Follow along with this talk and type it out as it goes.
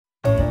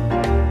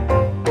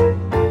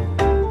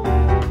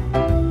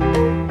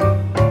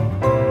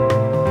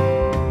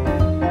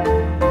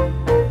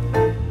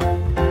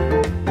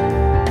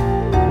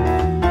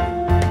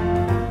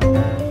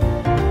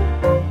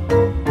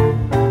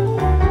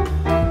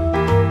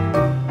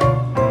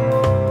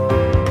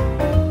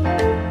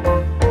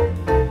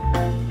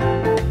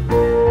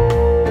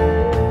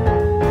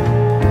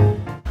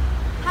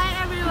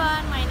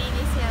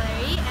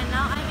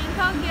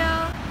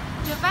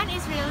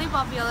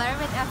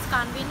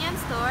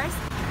convenience stores,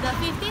 the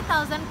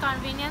 50,000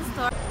 convenience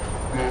stores,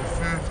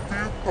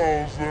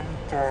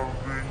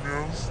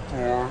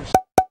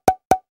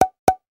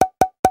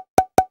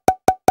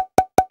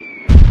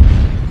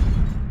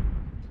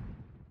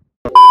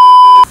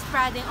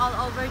 spreading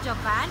all over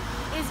Japan,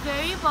 is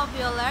very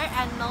popular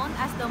and known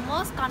as the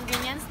most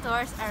convenient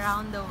stores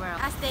around the world,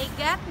 as they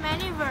get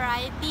many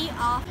variety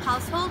of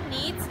household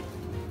needs,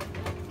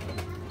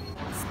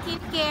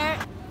 skincare,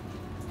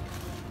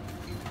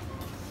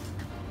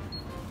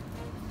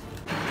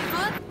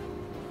 food,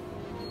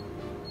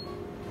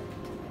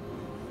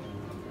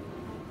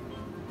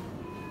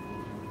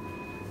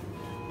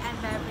 and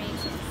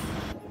beverages.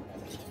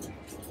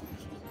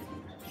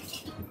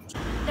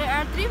 There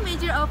are three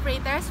major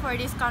operators for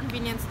these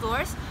convenience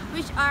stores,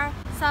 which are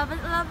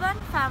 7-Eleven,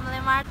 Family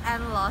Mart,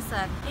 and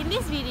Lawson. In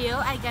this video,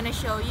 I'm gonna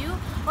show you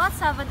what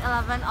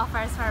 7-Eleven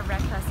offers for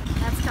breakfast.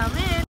 Let's come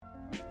in!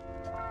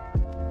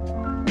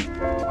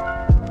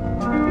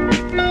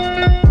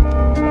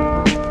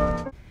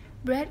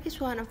 Bread is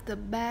one of the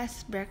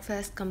best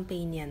breakfast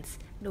companions.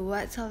 The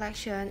wide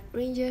selection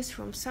ranges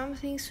from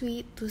something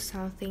sweet to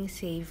something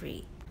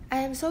savory. I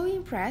am so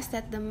impressed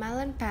that the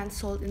melon pan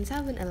sold in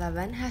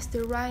 7-Eleven has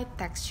the right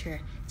texture,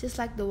 just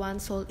like the one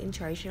sold in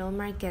traditional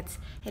markets.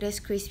 It is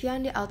crispy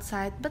on the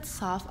outside but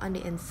soft on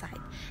the inside.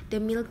 The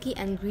milky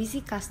and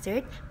greasy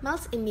custard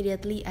melts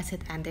immediately as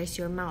it enters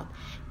your mouth,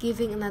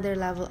 giving another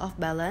level of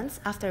balance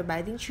after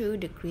biting through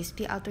the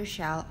crispy outer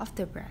shell of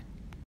the bread.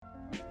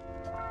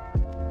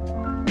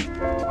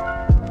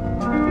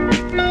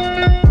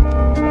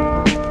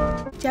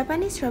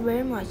 Japanese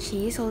strawberry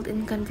mochi sold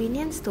in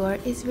convenience store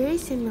is very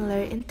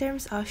similar in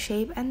terms of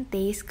shape and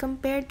taste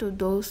compared to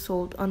those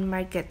sold on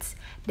markets.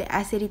 The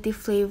acidity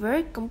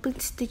flavor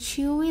completes the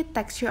chewy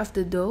texture of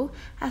the dough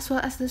as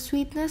well as the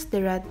sweetness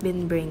the red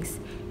bean brings.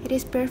 It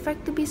is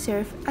perfect to be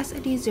served as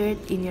a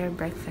dessert in your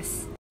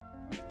breakfast.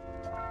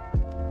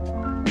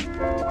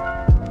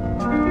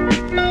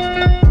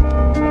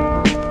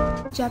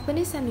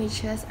 Japanese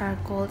sandwiches are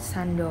called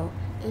sando.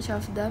 Each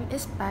of them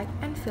is packed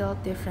and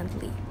filled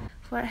differently.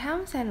 For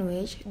ham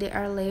sandwich, they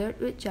are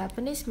layered with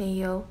Japanese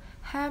mayo,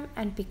 ham,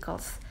 and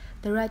pickles.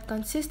 The right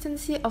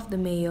consistency of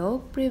the mayo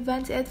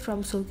prevents it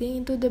from soaking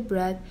into the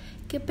bread,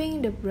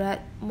 keeping the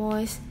bread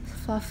moist,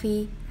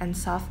 fluffy, and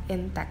soft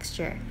in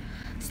texture.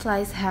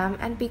 Sliced ham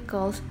and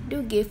pickles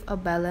do give a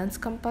balanced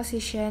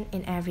composition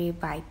in every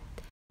bite.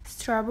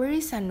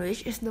 Strawberry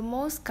sandwich is the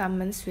most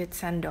common sweet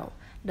sando.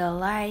 The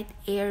light,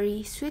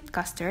 airy, sweet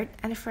custard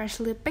and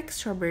freshly picked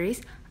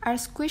strawberries are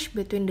squished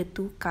between the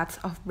two cuts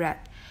of bread.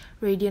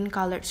 Radiant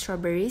colored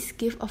strawberries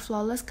give a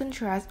flawless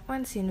contrast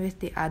when seen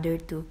with the other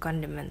two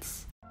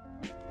condiments.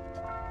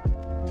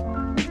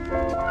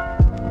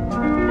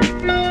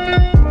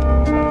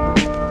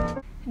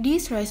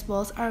 These rice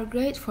balls are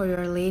great for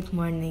your late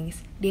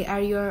mornings. They are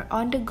your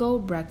on-the-go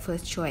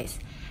breakfast choice.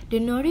 The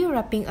nori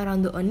wrapping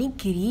around the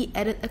onigiri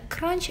added a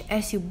crunch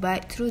as you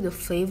bite through the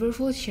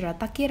flavorful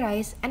shirataki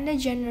rice and a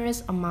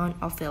generous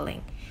amount of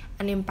filling.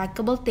 An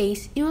impeccable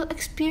taste you will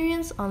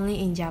experience only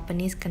in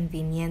Japanese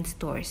convenience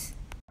stores.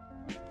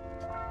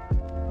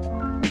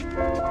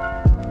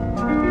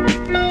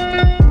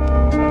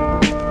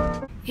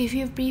 If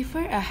you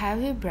prefer a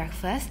heavy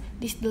breakfast,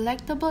 this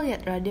delectable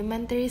yet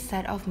rudimentary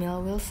set of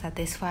meal will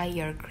satisfy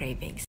your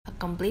cravings. A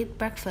complete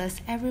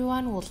breakfast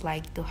everyone would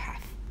like to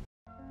have.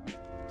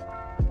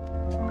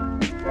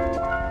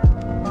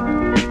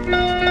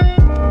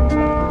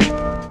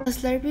 A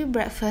slurpy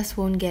breakfast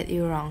won't get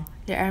you wrong.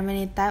 There are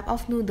many types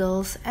of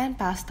noodles and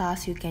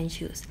pastas you can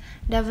choose.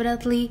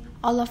 Definitely,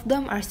 all of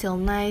them are still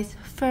nice,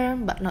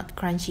 firm but not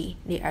crunchy.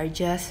 They are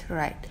just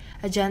right.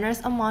 A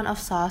generous amount of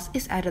sauce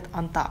is added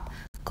on top,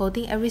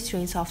 coating every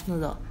strange soft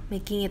noodle,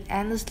 making it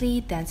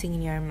endlessly dancing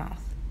in your mouth.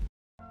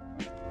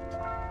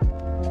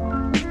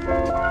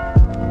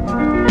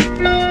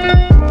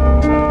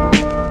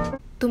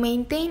 To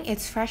maintain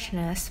its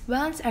freshness,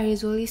 buns are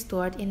usually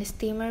stored in a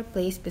steamer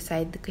placed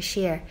beside the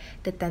cashier.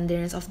 The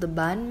tenderness of the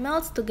bun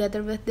melts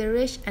together with the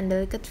rich and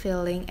delicate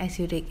filling as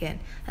you dig in,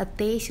 a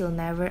taste you'll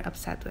never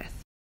upset with.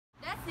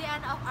 That's the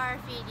end of our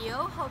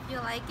video. Hope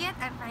you like it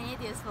and find it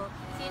useful.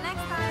 See you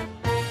next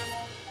time!